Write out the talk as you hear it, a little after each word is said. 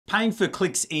Paying for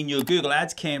clicks in your Google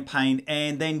Ads campaign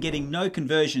and then getting no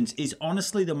conversions is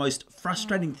honestly the most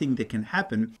frustrating thing that can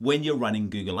happen when you're running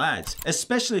Google Ads,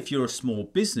 especially if you're a small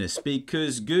business,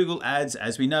 because Google Ads,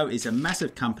 as we know, is a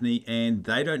massive company and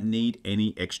they don't need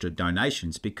any extra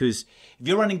donations, because if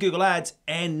you're running Google Ads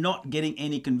and not getting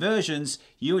any conversions,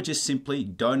 you're just simply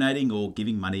donating or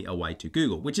giving money away to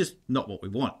Google, which is not what we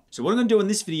want. So what I'm going to do in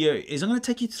this video is I'm going to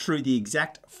take you through the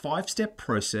exact 5-step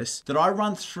process that I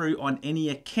run through on any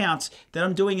accounts that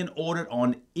I'm doing an audit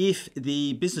on if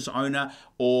the business owner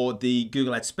or the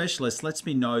Google Ads specialist lets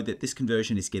me know that this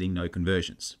conversion is getting no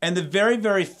conversions. And the very,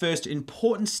 very first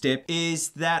important step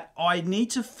is that I need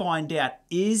to find out,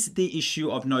 is the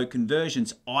issue of no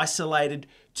conversions isolated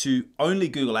to only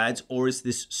Google Ads, or is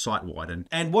this site-wide?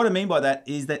 And what I mean by that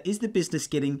is the business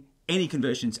getting any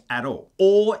conversions at all?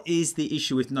 Or is the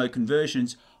issue with no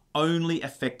conversions only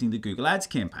affecting the Google Ads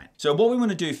campaign? So what we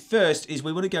want to do first is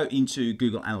we want to go into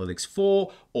Google Analytics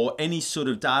 4 or any sort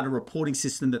of data reporting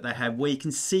system that they have where you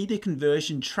can see the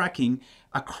conversion tracking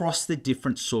across the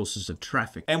different sources of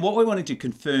traffic. And what we wanted to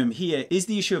confirm here is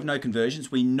the issue of no conversions.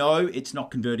 We know it's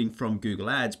not converting from Google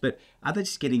Ads, but are they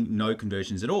just getting no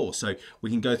conversions at all? So we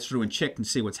can go through and check and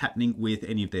see what's happening with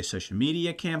any of their social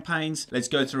media campaigns. Let's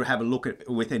go through and have a look at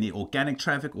with any organic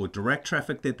traffic or direct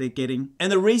traffic that they're getting.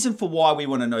 And the reason for why we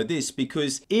want to know this,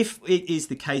 because if it is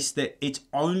the case that it's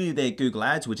only their Google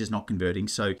Ads which is not converting,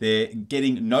 so they're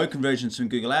getting no conversions from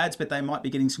Google Ads, but they might be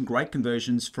getting some great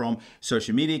conversions from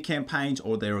social media campaigns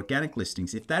or their organic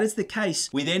listings. If that is the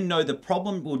case, we then know the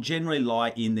problem will generally lie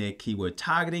in their keyword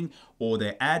targeting or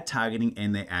their ad targeting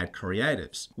and their ad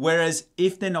creatives. Whereas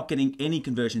if they're not getting any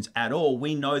conversions at all,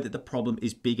 we know that the problem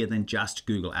is bigger than just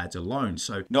Google Ads alone.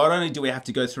 So not only do we have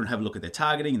to go through and have a look at their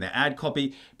targeting and their ad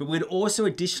copy, but we'd also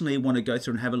additionally want to go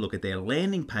through and have a look at their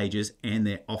landing pages and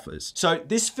their offers. So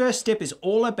this first step is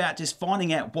all about just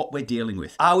finding out what we're dealing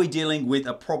with. Are we dealing with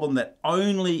a problem that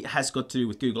only has got to do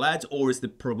with Google Ads, or is the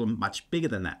problem much bigger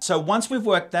than that? So once we've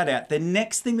worked that out, the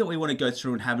next thing that we want to go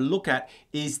through and have a look at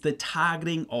is the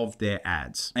targeting of their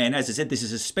ads. And as I said, this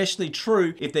is especially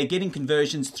true if they're getting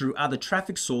conversions through other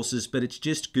traffic sources, but it's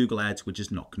just Google Ads which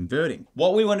is not converting.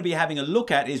 What we want to be having a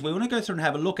look at is we want to go through and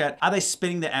have a look at, are they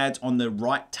spending the ads on the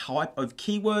right type of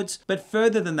keywords? But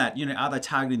further than that, are they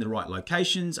targeting the right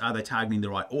locations? Are they targeting the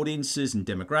right audiences and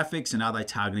demographics? And are they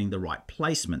targeting the right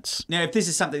placements? Now, if this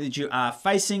is something that you are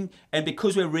facing, and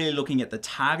because we're really looking at the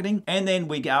targeting, and then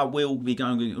we'll be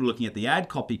going looking at the ad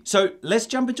copy. So let's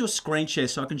jump into a screen share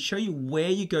so I can show you where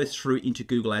you go through into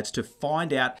Google Ads to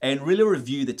find out and really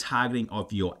review the targeting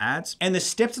of your ads. And the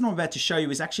steps that I'm about to show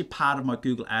you is actually part of my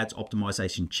Google Ads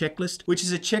optimization checklist, which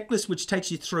is a checklist which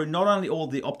takes you through not only all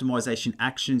the optimization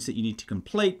actions that you need to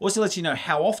complete, also lets you know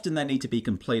how often they need to be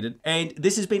completed. And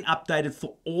this has been updated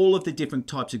for all of the different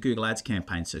types of Google Ads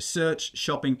campaigns. So search,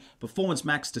 shopping, performance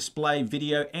max, display,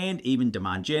 video, and even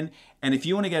demand gen. And if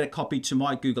you want to get a copy to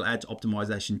my Google Ads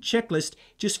optimization checklist,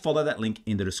 just follow that link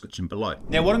in the description below.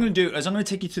 Now, what I'm going to do is I'm going to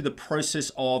take you through the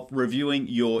process of reviewing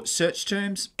your search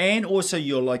terms and also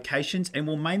your locations. And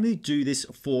we'll mainly do this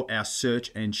for our search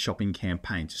and shopping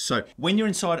campaigns. So when you're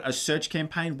inside a search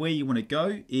campaign, where you want to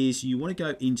go is you want to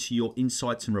go into your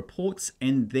insights and reports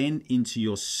and then into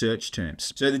your search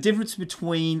terms. So the difference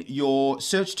between your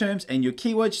search terms and your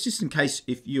keywords, just in case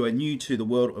if you are new to the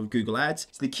world of Google Ads,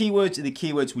 so the keywords are the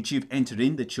keywords which you've entered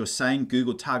in that you're saying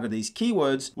Google target these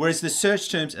keywords, whereas the search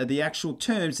terms are the actual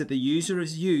terms that the user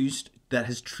has used that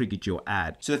has triggered your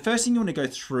ad. So the first thing you want to go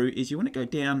through is you want to go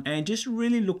down and just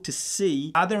really look to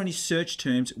see, are there any search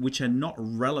terms which are not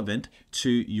relevant to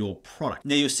your product?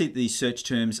 Now you'll see that these search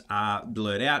terms are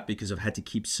blurred out because I've had to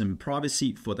keep some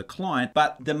privacy for the client.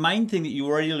 But the main thing that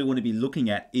you really want to be looking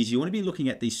at is you want to be looking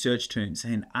at these search terms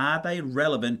and are they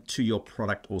relevant to your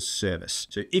product or service?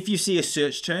 So if you see a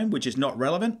search term which is not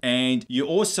relevant, and you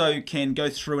also can go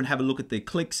through and have a look at the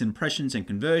clicks, impressions, and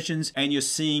conversions, and you're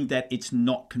seeing that it's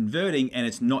not converting and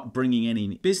it's not bringing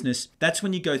any business, that's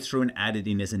when you go through and add it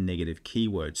in as a negative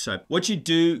keyword. So what you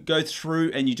do go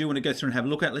through, and you do want to go through and have a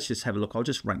look at, let's just have a look. I'll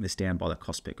just rank this down by the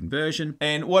cost per conversion.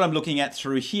 And what I'm looking at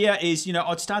through here is,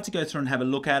 I'd start to go through and have a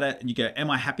look at it, and you go,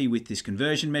 am I happy with this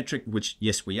conversion metric? Which,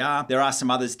 yes, we are. There are some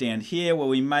others down here where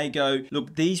we may go,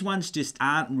 look, these ones just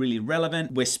aren't really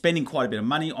relevant. We're spending quite a bit of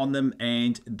money on them,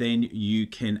 and then you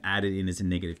can add it in as a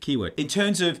negative keyword. In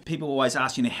terms of people always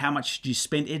ask, how much do you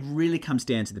spend? It really comes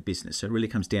down to the business. So it really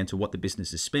comes down to what the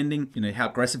business is spending, how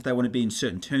aggressive they want to be in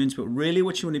certain terms. But really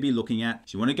what you want to be looking at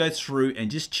is you want to go through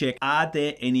and just check, are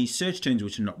there any search terms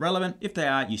which are not relevant? If they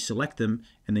are, you select them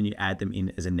and then you add them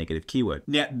in as a negative keyword.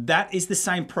 Now, that is the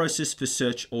same process for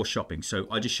search or shopping. So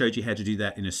I just showed you how to do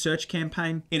that in a search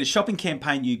campaign. In a shopping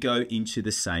campaign, you go into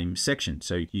the same section.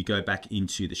 So you go back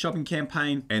into the shopping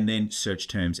campaign and then search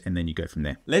terms, and then you go from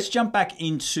there. Let's jump back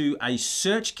into a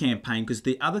search campaign, because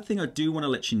the other thing I do want to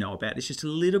let you know about is just a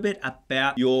little bit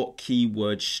about your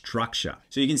keyword structure.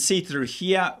 So you can see through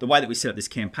here, the way that we set up this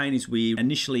campaign is we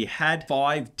initially had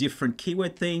 5 different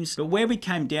keyword themes, but where we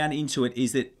came down into it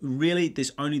is that really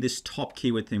there's only this top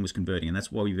keyword theme was converting, and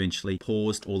that's why we eventually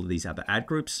paused all of these other ad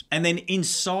groups. And then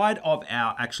inside of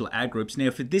our actual ad groups, now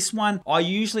for this one, I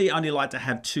usually only like to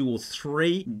have 2 or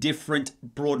 3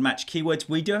 different broad match keywords.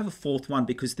 We do have a 4th one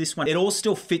because this one, it all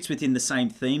still fits within the same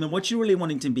theme. And what you're really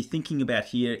wanting to be thinking about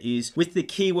here is with the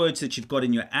keywords that you've got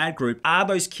in your ad group, are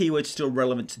those keywords still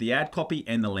relevant to the ad copy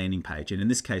and the landing page? And in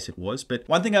this case it was. But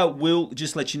one thing I will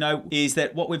just let you know is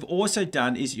that what we've also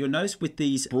done is you'll notice with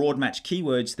these broad match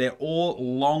keywords, they're all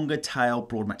longer tail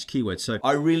broad match keywords. So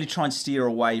I really try and steer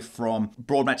away from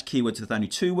broad match keywords with only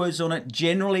 2 words on it.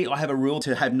 Generally, I have a rule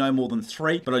to have no more than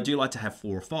 3, but I do like to have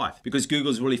 4 or 5 because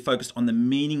Google's really focused on the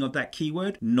meaning of that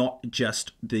keyword, not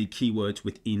just the keywords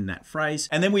within that phrase.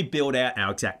 And then we build out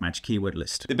our exact match keyword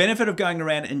list. The benefit of going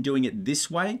around and doing it this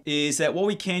way is that what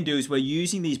we can do is we're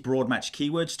using these broad match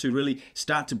keywords to really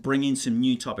start to bring in some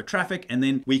new type of traffic, and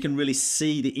then we can really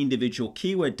see the individual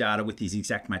keyword data with these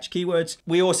exact match keywords.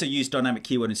 We also use dynamic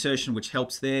keyword insertion, which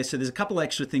helps there. So there's a couple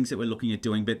extra things that we're looking at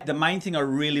doing, but the main thing I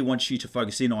really want you to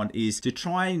focus in on is to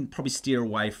try and probably steer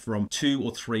away from 2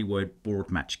 or 3 word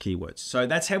broad match keywords. So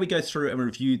that's how we go through and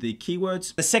review the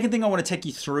keywords. The second thing I want to take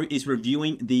you through is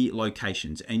reviewing the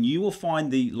locations, and you will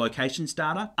find the locations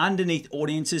data underneath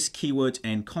audiences, keywords,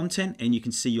 and content, and you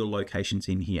can see your locations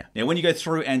in here. Now, when you go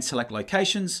through and select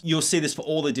locations, you'll see this for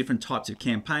all the different types of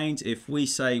campaigns. If we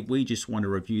say we just want to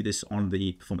review this on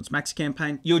the Performance Max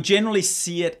campaign, you'll generally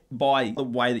see it by the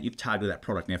way that you've targeted that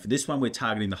product. Now, for this one, we're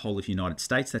targeting the whole of the United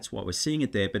States. That's why we're seeing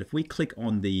it there. But if we click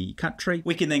on the country,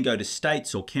 we can then go to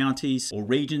states or counties or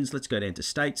regions. Let's go down to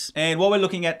states. And what we're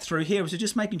looking at through here is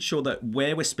just making sure that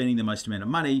where we're spending the most amount of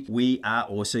money, we are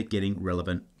also getting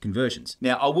relevant conversions.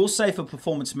 Now, I will say for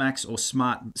Performance Max or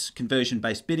smart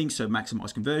conversion-based bidding, so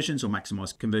maximize conversions or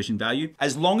maximize conversion value,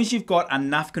 as long as you've got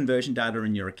enough conversion data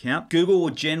in your account, Google will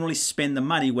generally spend the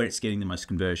money where it's getting the most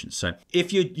conversions. So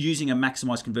if you're using a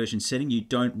maximize conversion setting, you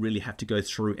don't really have to go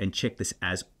through and check this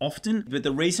as often. But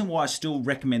the reason why I still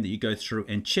recommend that you go through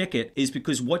and check it is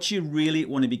because what you really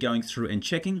want to be going through and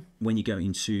checking when you go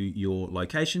into your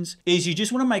locations is you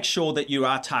just want to make sure that you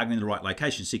are targeting the right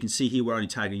location. So you can see here we're only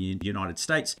targeting the United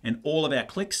States, and all of our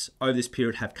clicks over this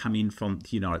period have come in from the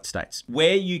United States.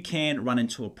 Where you can run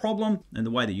into a problem, and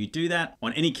the way that you do that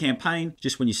on any campaign,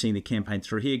 just when you're seeing the campaign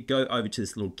through here, go over to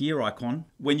this little gear icon.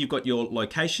 When you've got your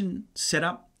location set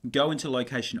up, go into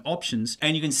location options,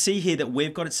 and you can see here that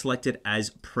we've got it selected as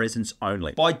presence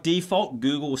only. By default,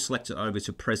 Google will select it over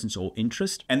to presence or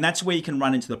interest, and that's where you can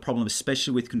run into the problem,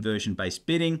 especially with conversion-based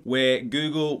bidding, where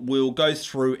Google will go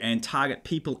through and target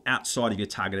people outside of your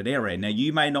targeted area. Now,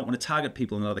 you may not want to target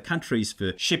people in other countries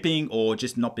for shipping or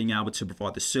just not being able to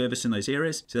provide the service in those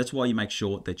areas, so that's why you make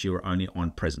sure that you are only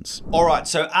on presence. All right,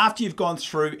 so after you've gone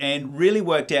through and really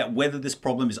worked out whether this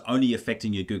problem is only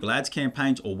affecting your Google Ads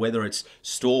campaigns or whether it's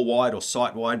store-wide or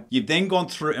site-wide, you've then gone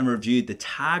through and reviewed the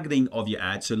targeting of your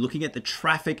ads. So looking at the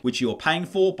traffic which you're paying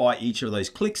for by each of those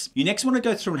clicks, you next want to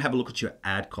go through and have a look at your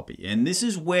ad copy. And this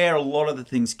is where a lot of the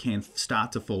things can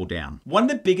start to fall down. One of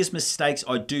the biggest mistakes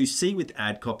I do see with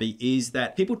ad copy is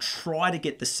that people try to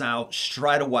get the sale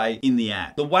straight away in the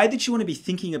ad. The way that you want to be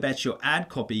thinking about your ad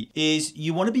copy is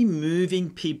you want to be moving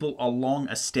people along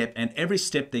a step, and every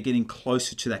step they're getting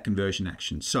closer to that conversion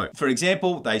action. So for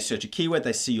example, they search a keyword,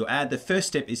 they see your ad. The first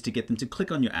step is to get them to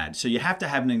click on your ad. So you have to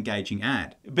have an engaging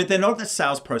ad, but they're not at the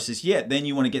sales process yet. Then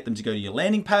you want to get them to go to your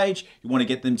landing page. You want to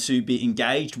get them to be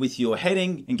engaged with your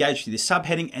heading, engaged with your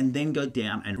subheading, and then go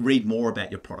down and read more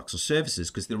about your products or services.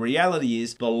 Because the reality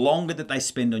is the longer that they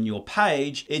spend on your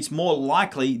page, it's more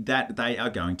likely that they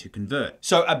are going to convert.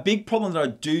 So a big problem that I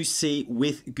do see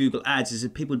with Google Ads is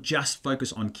that people just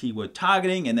focus on keyword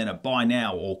targeting and then a buy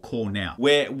now or call now,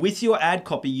 where with your ad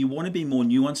copy, you want to be more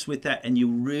nuanced with that, and you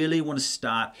really want to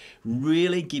start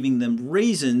really giving them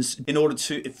reasons in order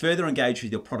to further engage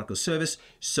with your product or service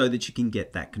so that you can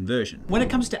get that conversion. When it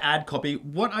comes to ad copy,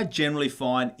 what I generally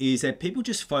find is that people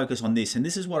just focus on this, and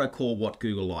this is what I call what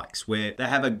Google likes, where they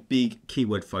have a big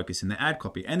keyword focus in their ad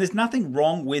copy. And there's nothing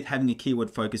wrong with having a keyword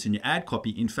focus in your ad copy.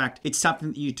 In fact, it's something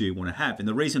that you do want to have. And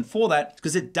the reason for that is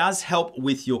because it does help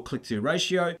with your click-through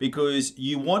ratio, because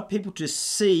you want people to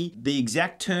see the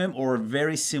exact term or a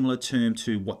very similar term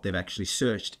to what they've actually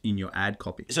searched in your ad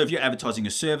copy. So if you're advertising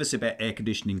a service about air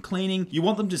conditioning cleaning, you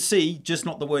want them to see just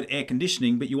not the word air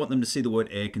conditioning, but you want them to see the word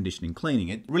air conditioning cleaning.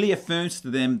 It really affirms to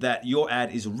them that your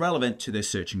ad is relevant to their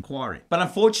search inquiry. But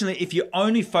unfortunately, if you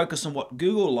only focus on what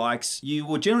Google likes, you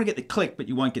will generally get the click, but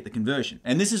you won't get the conversion.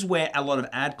 And this is where a lot of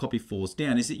ad copy falls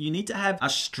down, is that you need to have a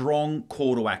strong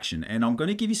call to action. And I'm going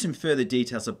to give you some further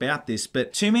details about this,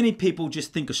 but too many people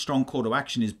just think a strong call to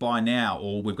action is buy now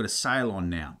or we've got a sale on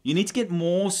now. You need to get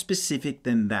more specific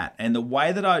than that. And the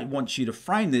way that I want you to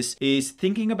frame this is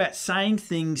thinking about saying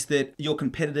things that your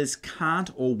competitors can't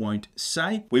or won't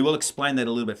say. We will explain that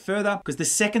a little bit further, because the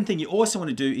second thing you also want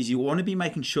to do is you want to be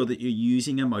making sure that you're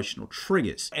using emotional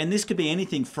triggers. And this could be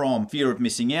anything from fear of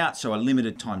missing out, so a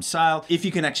limited time sale. If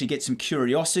you can actually get some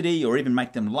curiosity or even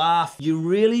make them laugh, you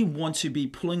really want to be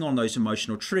pulling on those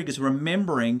emotional triggers,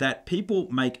 remembering that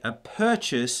people make a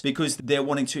purchase because they're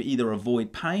wanting to either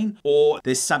avoid pain or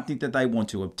there's something that they want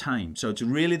to obtain. So it's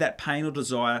really that pain or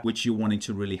desire which you're wanting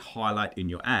to really highlight in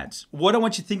your ads. What I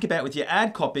want you to think about with your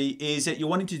ad copy is that you're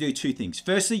wanting to do two things.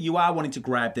 Firstly, you are wanting to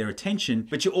grab their attention,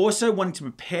 but you're also wanting to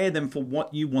prepare them for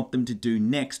what you want them to do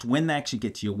next when they actually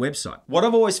get to your website. What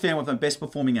I've always found with my best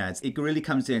performing ads, it really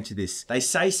comes down to this. They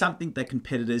say something that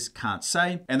competitors can't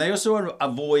say, and they also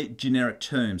avoid generic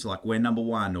terms like we're number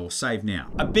one or save now.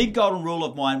 A big golden rule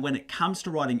of mine when it comes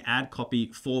to writing ad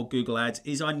copy for Google Ads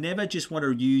is I never just want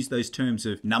to use those terms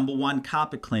of number one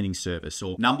carpet cleaning service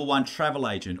or number one travel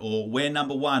agent or we're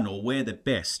number one or we're the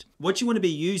best. What you want to be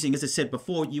using, as I said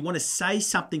before, you want to say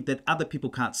something that other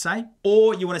people can't say,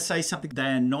 or you want to say something they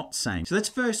are not saying. So let's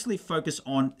firstly focus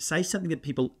on say something that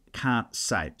people can't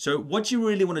say. So what you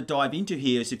really want to dive into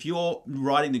here is if you're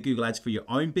writing the Google Ads for your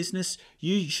own business,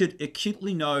 you should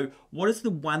acutely know what is the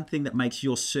one thing that makes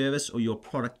your service or your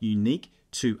product unique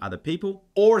to other people.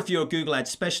 Or if you're a Google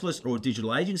Ads specialist or a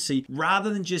digital agency,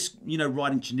 rather than just,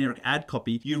 writing generic ad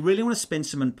copy, you really want to spend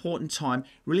some important time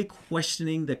really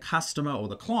questioning the customer or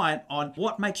the client on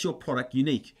what makes your product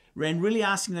unique. And really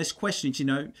asking those questions,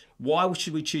 why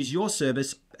should we choose your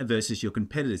service versus your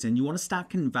competitors? And you want to start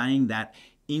conveying that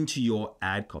into your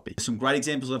ad copy. Some great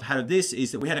examples I've had of this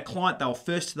is that we had a client, they were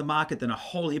first to the market, then a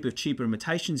whole heap of cheaper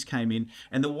imitations came in.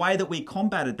 And the way that we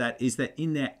combated that is that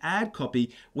in their ad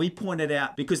copy, we pointed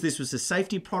out, because this was a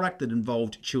safety product that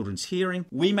involved children's hearing,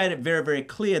 we made it very, very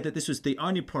clear that this was the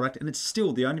only product, and it's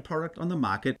still the only product on the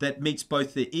market that meets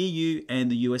both the EU and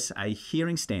the USA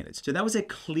hearing standards. So that was a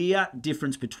clear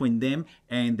difference between them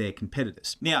and their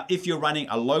competitors. Now, if you're running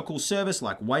a local service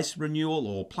like waste renewal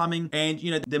or plumbing, and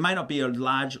there may not be a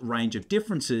large range of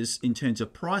differences in terms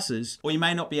of prices, or you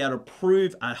may not be able to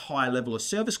prove a higher level of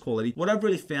service quality, what I've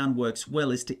really found works well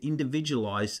is to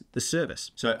individualize the service.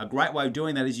 So a great way of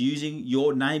doing that is using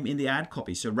your name in the ad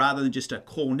copy. So rather than just a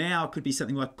call now, it could be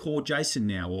something like call Jason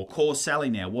now or call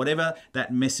Sally now, whatever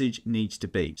that message needs to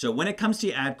be. So when it comes to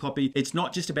your ad copy, it's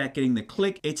not just about getting the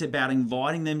click, it's about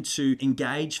inviting them to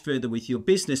engage further with your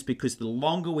business, because the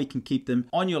longer we can keep them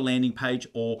on your landing page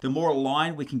or the more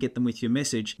aligned we can get them with your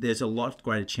message, there's a lot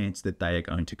greater chance that they are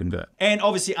going to convert. And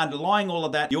obviously underlying all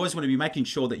of that, you always want to be making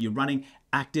sure that you're running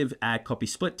active ad copy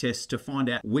split tests to find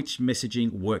out which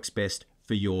messaging works best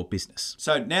for your business.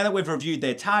 So now that we've reviewed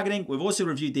their targeting, we've also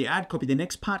reviewed the ad copy, the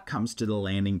next part comes to the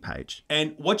landing page.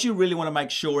 And what you really want to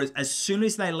make sure is as soon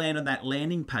as they land on that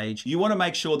landing page, you want to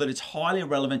make sure that it's highly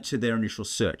relevant to their initial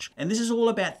search. And this is all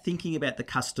about thinking about the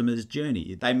customer's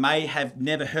journey. They may have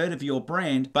never heard of your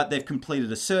brand, but they've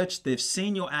completed a search, they've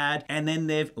seen your ad, and then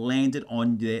they've landed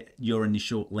on your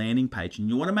initial landing page. And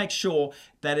you want to make sure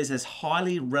that is as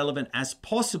highly relevant as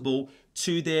possible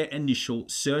to their initial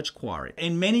search query.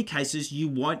 In many cases, you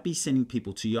won't be sending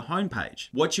people to your homepage.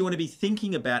 What you want to be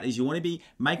thinking about is you want to be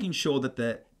making sure that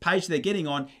the page they're getting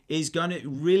on is going to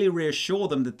really reassure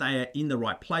them that they are in the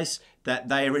right place, that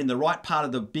they are in the right part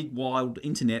of the big wild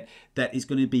internet that is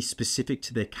going to be specific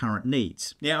to their current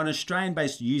needs. Now, an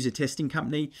Australian-based user testing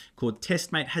company called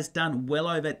Testmate has done well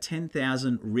over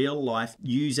 10,000 real-life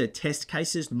user test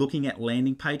cases looking at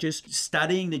landing pages,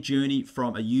 studying the journey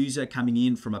from a user coming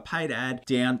in from a paid ad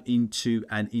down into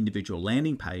an individual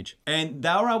landing page. And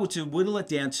they were able to whittle it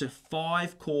down to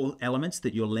 5 core elements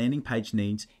that your landing page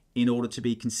needs in order to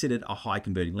be considered a high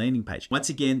converting landing page. Once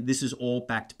again, this is all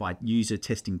backed by user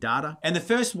testing data. And the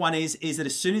first one is that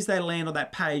as soon as they land on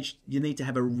that page, you need to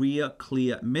have a real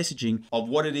clear messaging of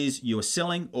what it is you're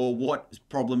selling or what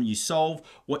problem you solve,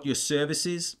 what your service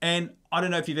is. And I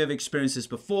don't know if you've ever experienced this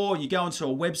before. You go onto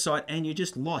a website and you're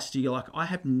just lost. You're like, I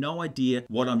have no idea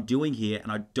what I'm doing here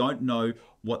and I don't know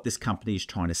what this company is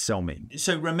trying to sell me.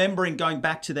 So remembering, going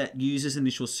back to that user's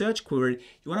initial search query,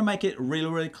 you want to make it really,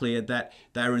 really clear that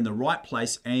they're in the right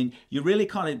place and you're really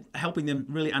kind of helping them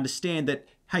really understand that,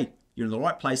 hey, you're in the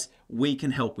right place. We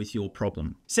can help with your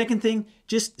problem. Second thing,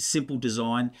 just simple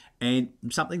design and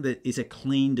something that is a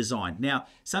clean design. Now,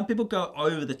 some people go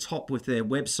over the top with their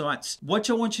websites. What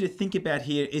I want you to think about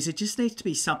here is it just needs to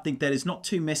be something that is not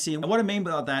too messy. And what I mean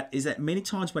by that is that many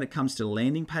times when it comes to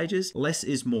landing pages, less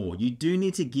is more. You do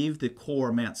need to give the core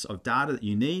amounts of data that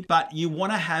you need, but you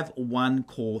want to have one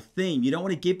core theme. You don't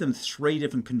want to give them 3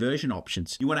 different conversion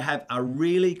options. You want to have a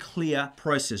really clear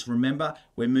process. Remember,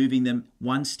 we're moving them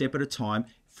one step at a time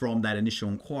from that initial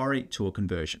inquiry to a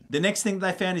conversion. The next thing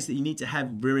they found is that you need to have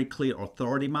very clear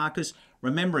authority markers.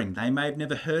 Remembering, they may have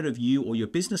never heard of you or your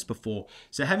business before,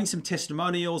 so having some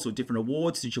testimonials or different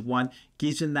awards that you've won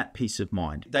gives them that peace of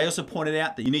mind. They also pointed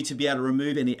out that you need to be able to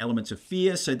remove any elements of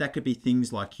fear, so that could be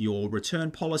things like your return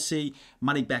policy,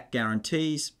 money back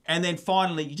guarantees, and then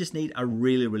finally, you just need a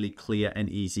really, really clear and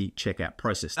easy checkout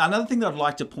process. Another thing that I'd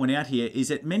like to point out here is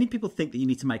that many people think that you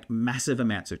need to make massive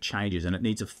amounts of changes and it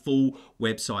needs a full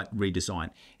website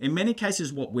redesign. In many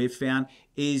cases, what we've found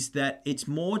is that it's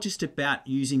more just about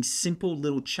using simple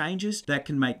little changes that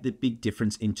can make the big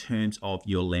difference in terms of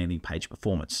your landing page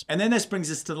performance. And then this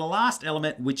brings us to the last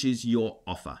element, which is your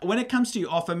offer. When it comes to your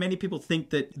offer, many people think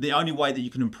that the only way that you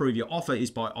can improve your offer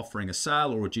is by offering a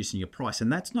sale or reducing your price,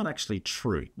 and that's not actually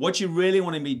true. What you really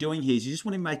want to be doing here is you just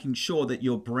want to be making sure that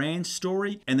your brand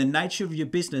story and the nature of your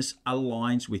business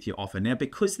aligns with your offer. Now,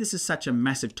 because this is such a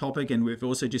massive topic, and we've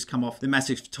also just come off the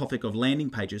massive topic of landing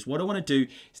pages, what I want to do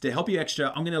is to help you extra,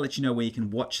 I'm going to let you know where you can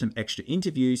watch some extra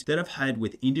interviews that I've had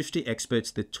with industry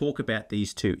experts that talk about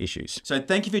these 2 issues. So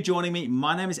thank you for joining me.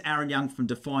 My name is Aaron Young from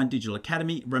Define Digital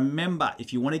Academy. Remember,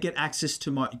 if you want to get access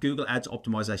to my Google Ads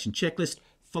optimization checklist,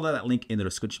 follow that link in the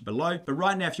description below. But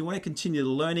right now, if you want to continue the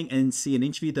learning and see an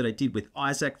interview that I did with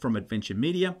Isaac from Adventure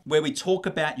Media, where we talk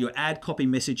about your ad copy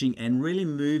messaging and really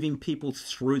moving people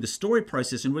through the story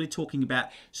process and really talking about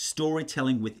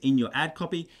storytelling within your ad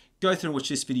copy, go through and watch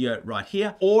this video right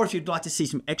here. Or if you'd like to see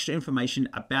some extra information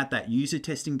about that user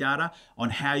testing data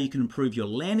on how you can improve your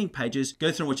landing pages,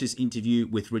 go through and watch this interview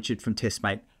with Richard from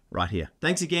Testmate right here.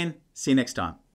 Thanks again. See you next time.